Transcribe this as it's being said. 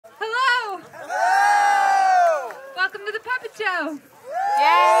show.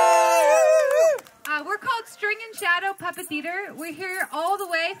 Yay! We're called String and Shadow Puppet Theater. We're here all the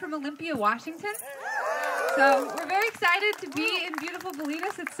way from Olympia, Washington. So we're very excited to be in beautiful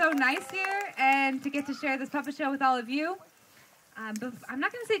Bolinas. It's so nice here, and to get to share this puppet show with all of you. I'm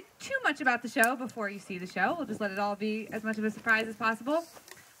not going to say too much about the show before you see the show. We'll just let it all be as much of a surprise as possible.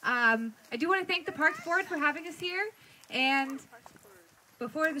 I do want to thank the Parks Board for having us here. And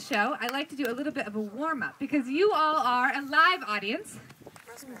before the show, I like to do a little bit of a warm-up because you all are a live audience.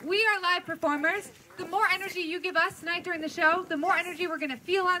 We are live performers. The more energy you give us tonight during the show, the more energy we're going to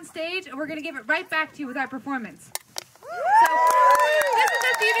feel on stage, and we're going to give it right back to you with our performance. So this is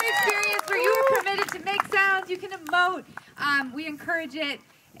a theater experience where you are permitted to make sounds, you can emote. We encourage it.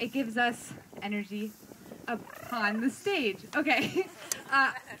 It gives us energy upon the stage. Okay.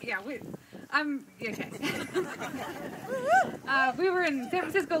 Okay. We were in San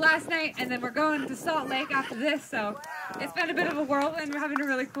Francisco last night, and then we're going to Salt Lake after this, so it's been a bit of a whirlwind. We're having a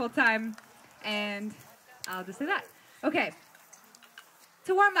really cool time, and I'll just say that. Okay.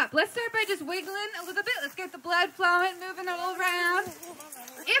 To warm up, let's start by just wiggling a little bit. Let's get the blood flowing, moving it all around.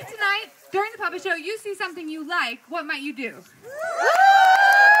 If tonight, during the puppet show, you see something you like, what might you do?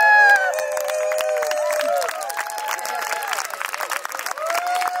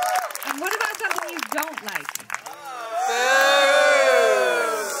 And what about something you don't like?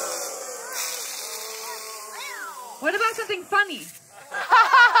 What about something funny?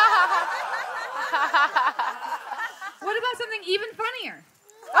 What about something even funnier?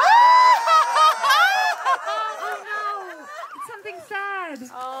 Oh no, it's something sad.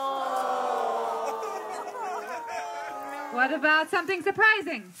 What about something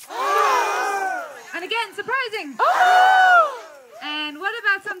surprising? And again, surprising. And what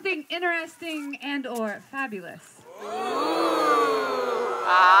about something interesting and or fabulous?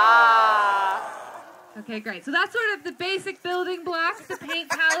 Okay, great. So that's sort of the basic building blocks, the paint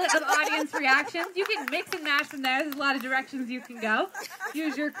palette of audience reactions. You can mix and match from there. There's a lot of directions you can go.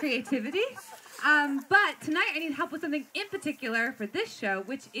 Use your creativity. But tonight I need help with something in particular for this show,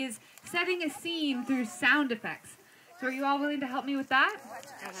 which is setting a scene through sound effects. So are you all willing to help me with that?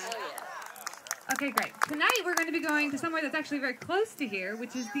 Okay, great. Tonight we're going to be going to somewhere that's actually very close to here,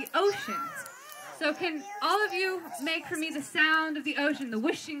 which is the ocean. So can all of you make for me the sound of the ocean, the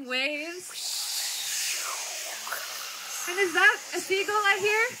whooshing waves? And is that a seagull I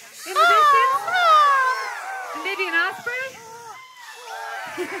hear in the distance? And maybe an osprey?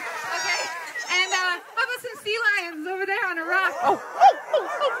 Okay. And how about some sea lions over there on a rock?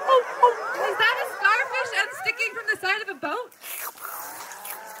 Is that a starfish unsticking from the side of a boat?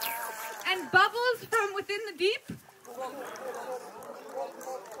 And bubbles from within the deep?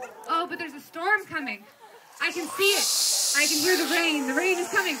 Oh, but there's a storm coming. I can see it. I can hear the rain. The rain is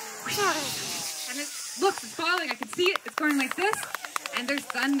coming. And it's falling. I can see it. It's going like this. And there's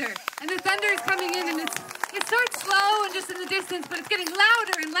thunder. And the thunder is coming in, and it starts slow and just in the distance, but it's getting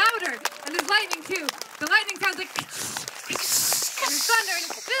louder and louder. And there's lightning too. The lightning sounds like and there's thunder, and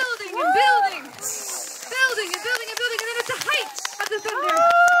it's building and building. Building and building and building, and then at the height of the thunder,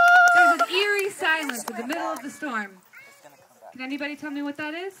 there's an eerie silence in the middle of the storm. Can anybody tell me what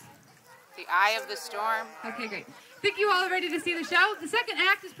that is? The eye of the storm. Okay, great. I think you all are ready to see the show. The second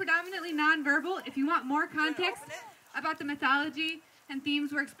act is predominantly nonverbal. If you want more context about the mythology and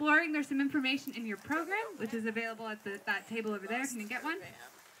themes we're exploring, there's some information in your program, which is available at that table over there if you can get one.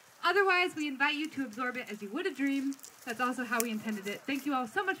 Otherwise, we invite you to absorb it as you would a dream. That's also how we intended it. Thank you all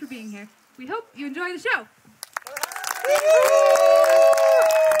so much for being here. We hope you enjoy the show.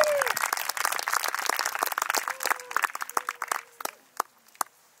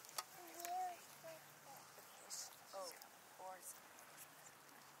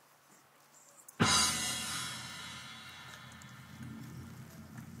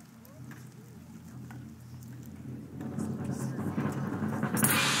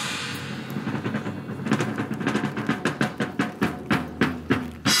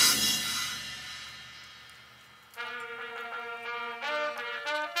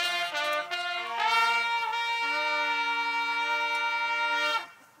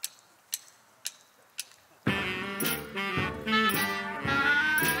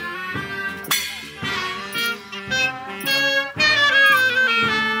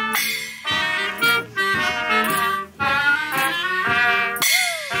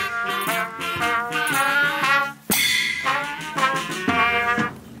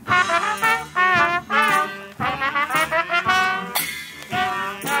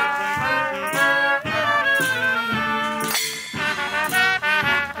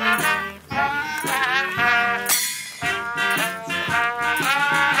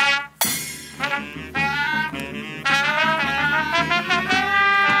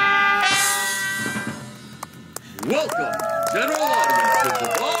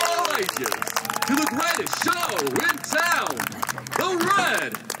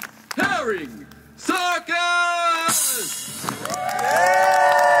 Herring Circus!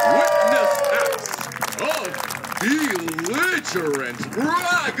 Witness acts of belligerent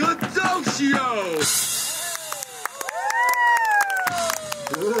braggadocio!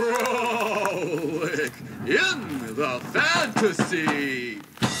 Frolic in the fantasy!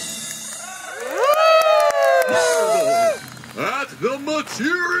 Marvel at the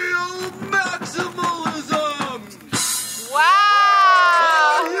material maximalism!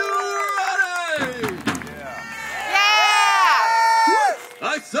 Wow! Are you ready? Yeah!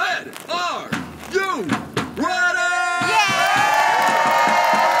 I said, are you ready? Yeah!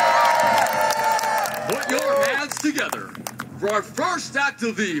 Put your hands together for our first act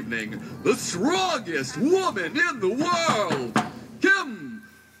of the evening, the strongest woman in the world, Kim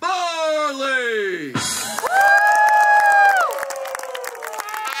Barley!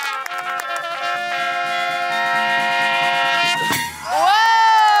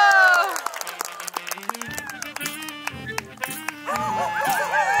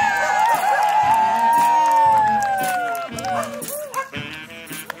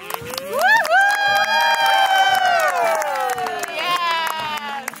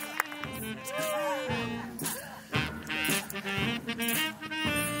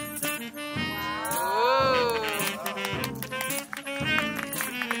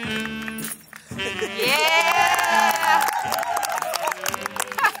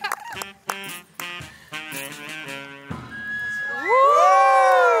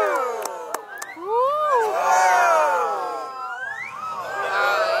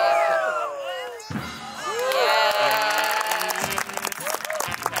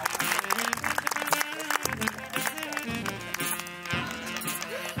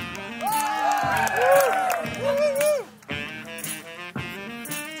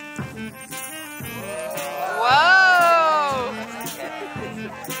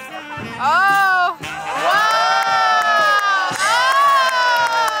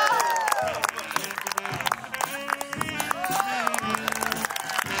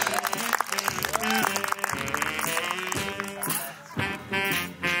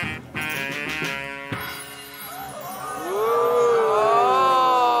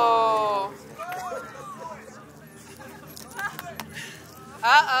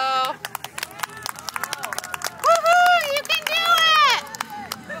 Uh-oh. Woohoo! You can do it!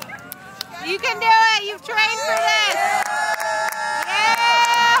 You can do it! You've trained for this!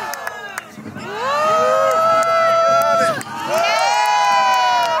 Yeah! Woo!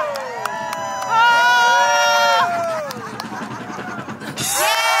 Yeah! Oh! Yeah!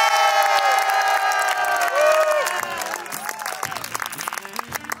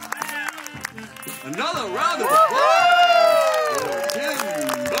 Another round of applause!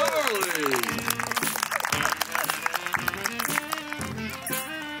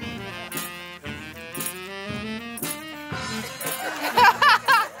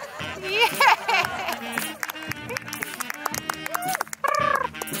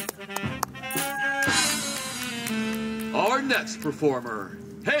 Our next performer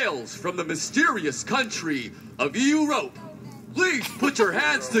hails from the mysterious country of Europe. Please put your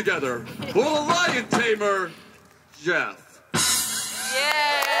hands together for the lion tamer, Jeff.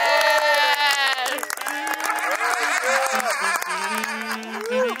 Yes!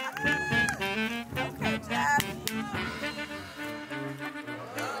 Okay, Jeff.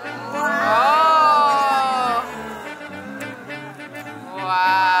 Oh!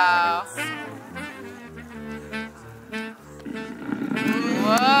 Wow!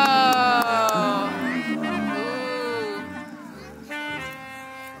 Whoa!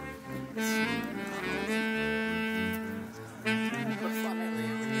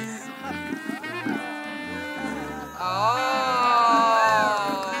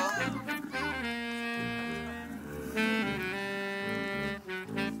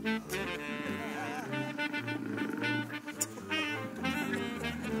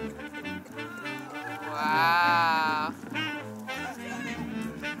 Wow.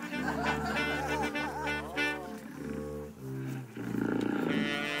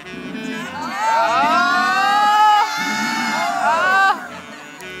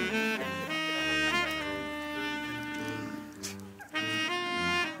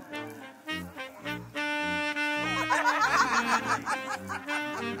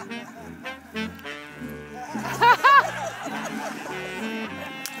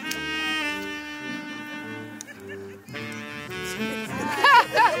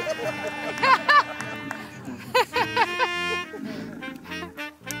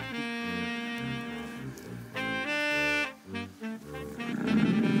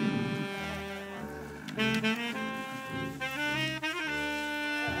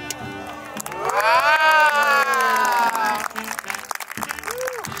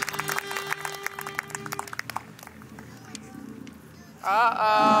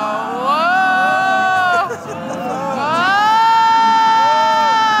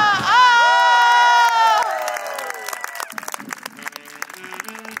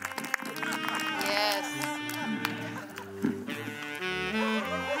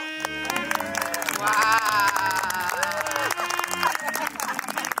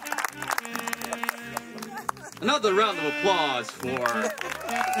 Another round of applause for...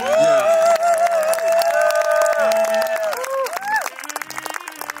 Yeah.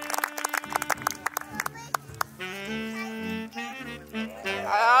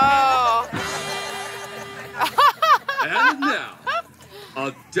 Oh. And now,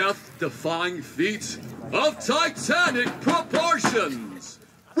 a death-defying feat of titanic proportions.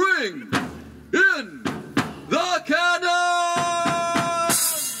 Bring in the cannon!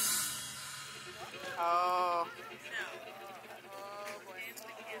 Oh.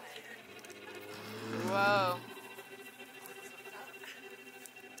 Whoa.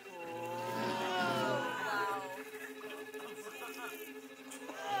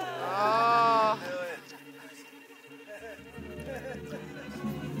 Oh.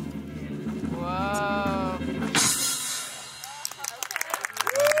 Whoa.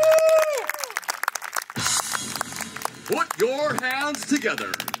 Put your hands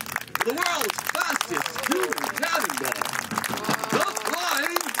together for the world's fastest human cannonball, the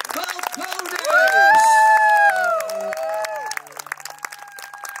Flying Falcone!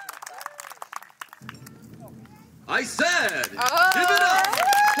 I said, give it up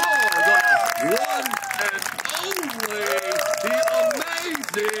for the one and only, the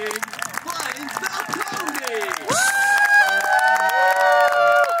amazing Flying Falcone!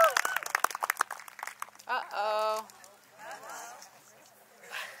 Uh-oh.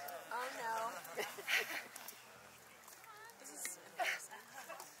 Oh no.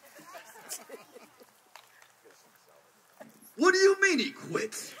 What do you mean he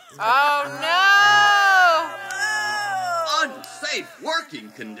quit? Oh no! Unsafe working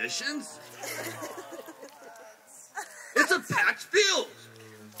conditions? It's a packed field.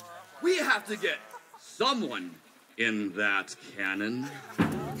 We have to get someone in that cannon.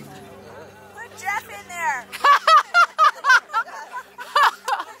 Put Jeff in there.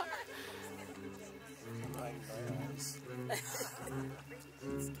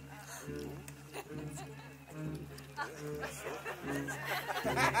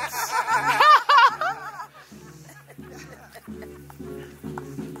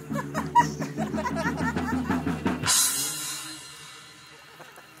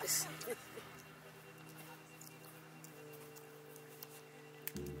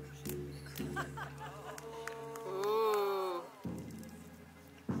 Ooh.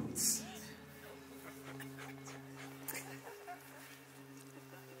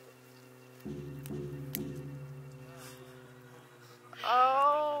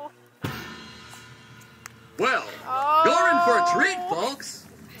 Oh. Well, Oh. you're in for a treat, folks.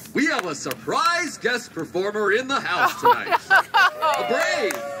 We have a surprise guest performer in the house tonight. A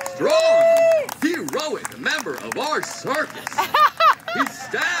brave, strong, heroic member of our circus. He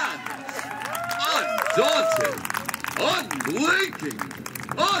stands undaunted, unblinking,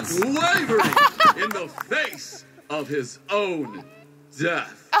 unwavering in the face of his own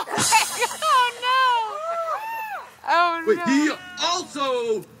death. Oh no! Oh But no! he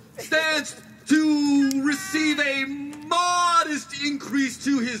also stands to receive a modest increase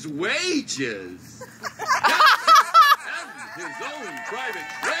to his wages. And his own private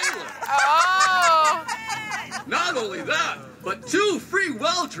trailer. Oh! Not only that, but 2 free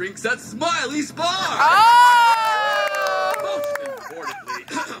well drinks at Smiley's Bar. Oh! Most importantly,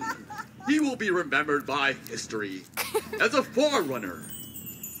 he will be remembered by history as a forerunner,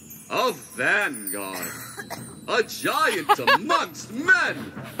 a vanguard, a giant amongst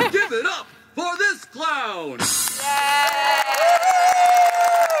men. Give it up for this clown.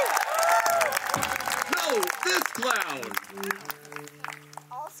 No, this clown.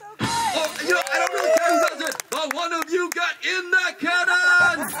 Also good. Oh, you know, I don't really care who does it, but one of you got in that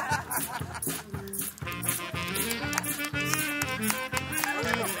cannon.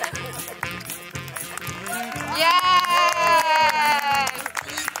 Yay!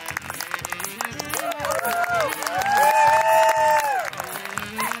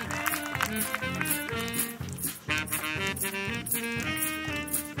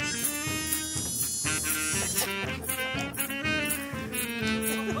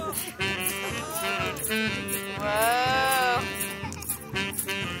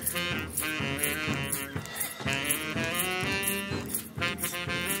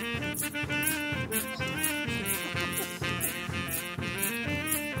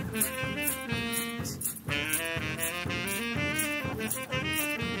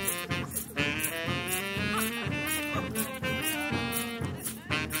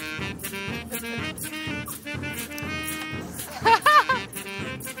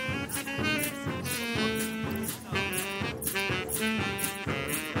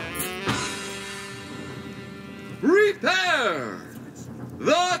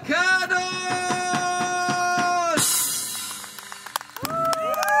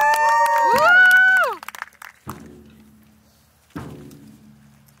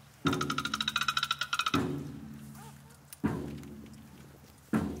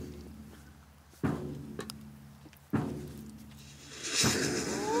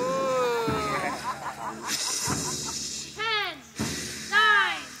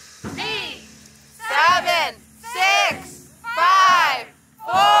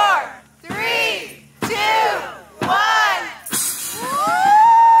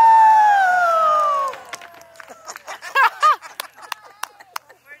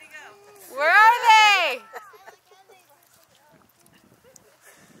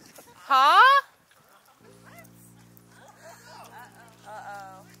 Huh?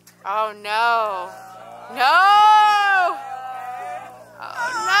 Oh no. No!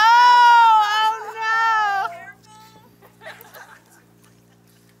 Oh no! Oh no!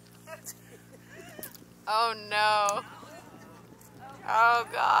 Oh no! Oh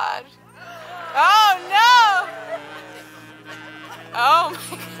God! Oh no! Oh my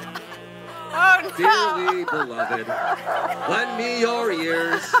God! Oh no! Dearly beloved, lend me your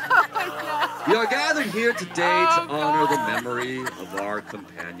ears. We are gathered here today to honor the memory of our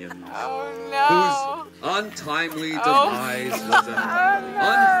companions, whose untimely demise was an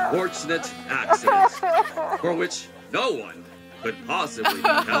unfortunate accident for which no one could possibly be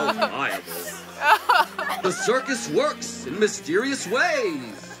held liable. The circus works in mysterious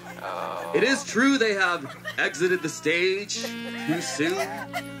ways. It is true they have exited the stage too soon,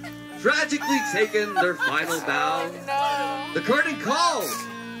 tragically taken their final bow. The curtain called,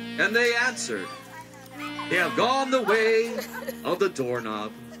 and they answered. They have gone the way of the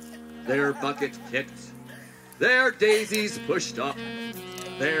doorknob, their bucket kicked, their daisies pushed up,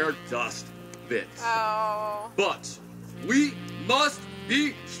 their dust bit. But we must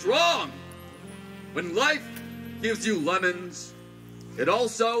be strong. When life gives you lemons, it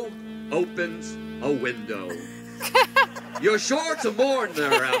also opens a window. You're sure to mourn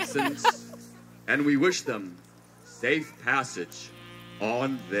their absence, and we wish them safe passage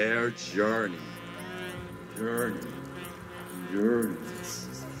on their journey. Journey. Journey.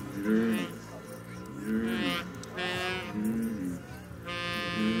 Journey. Journey.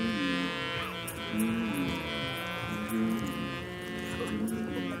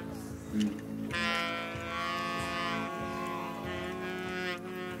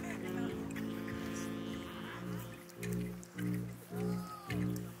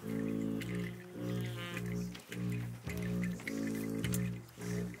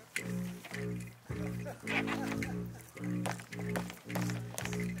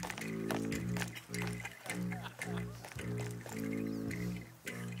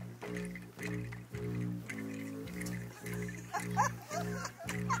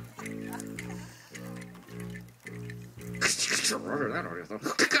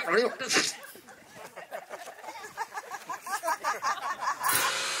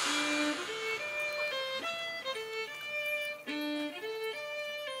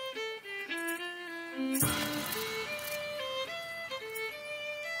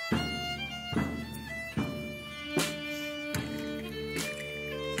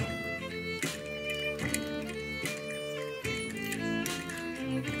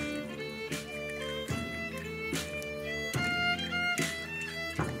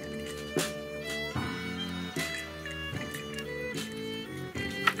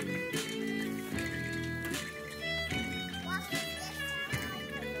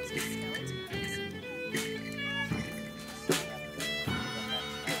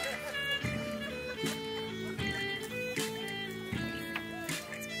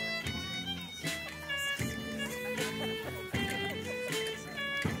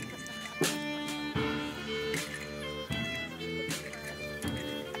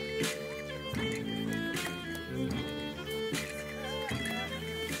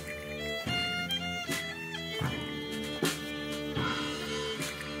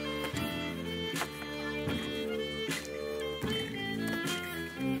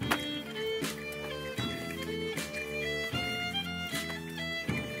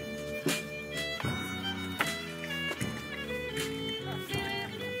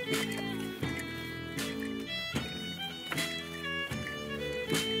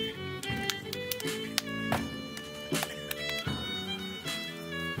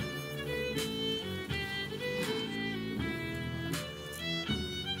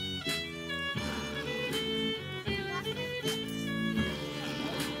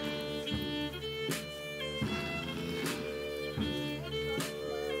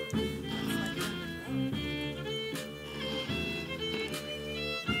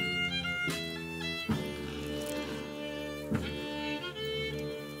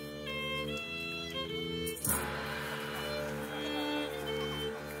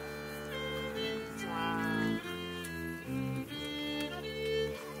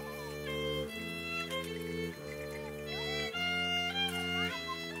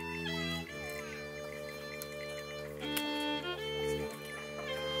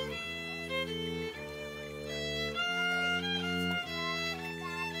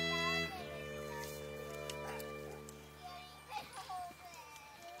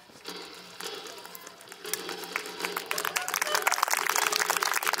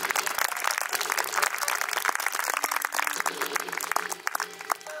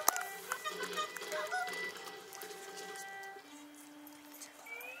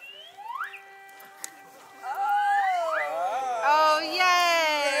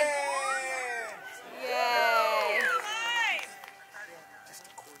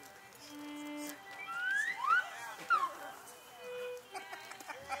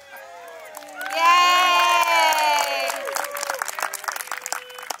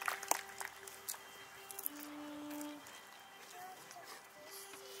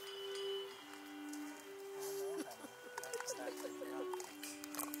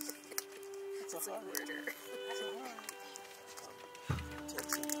 sounds like murder.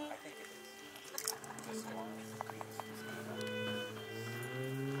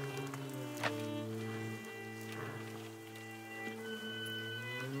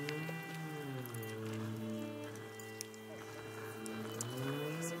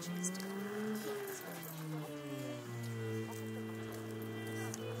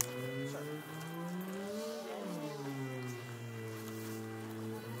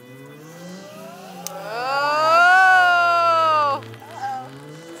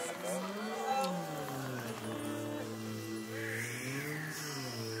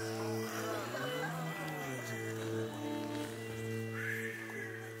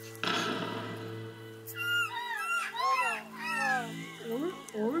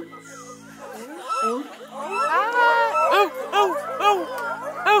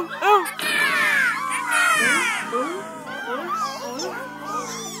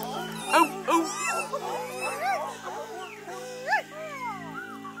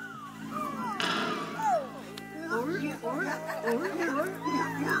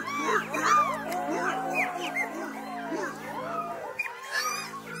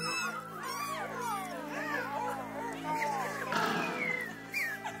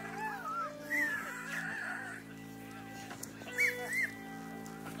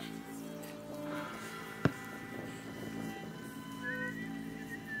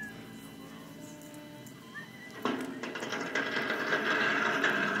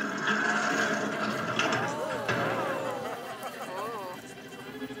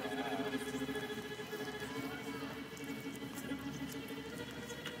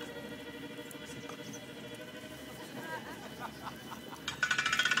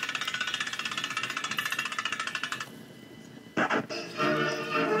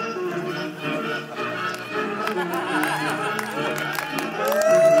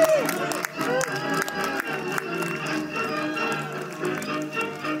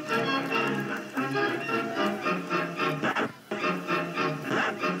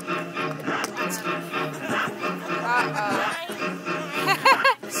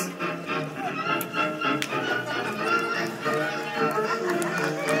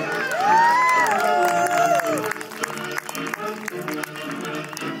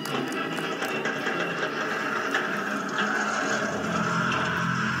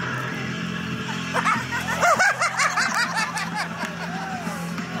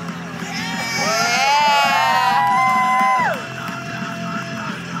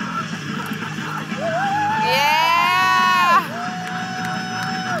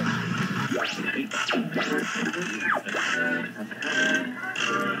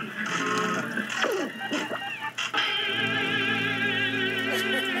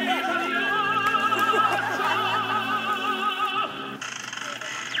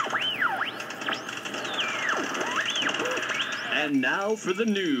 And now for the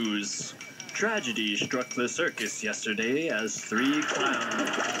news. Tragedy struck the circus yesterday as 3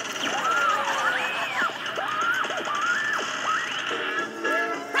 clowns.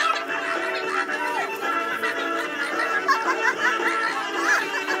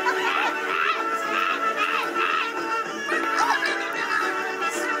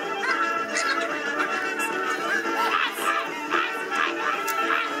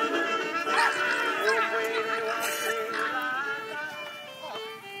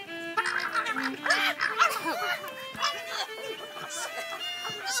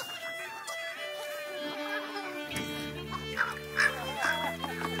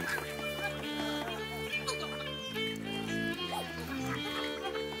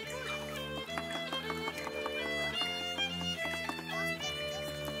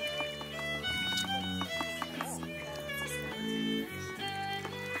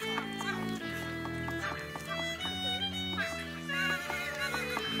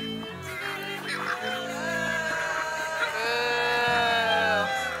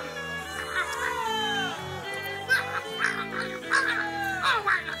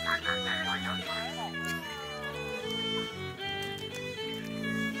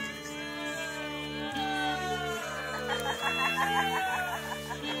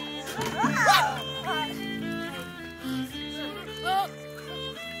 What?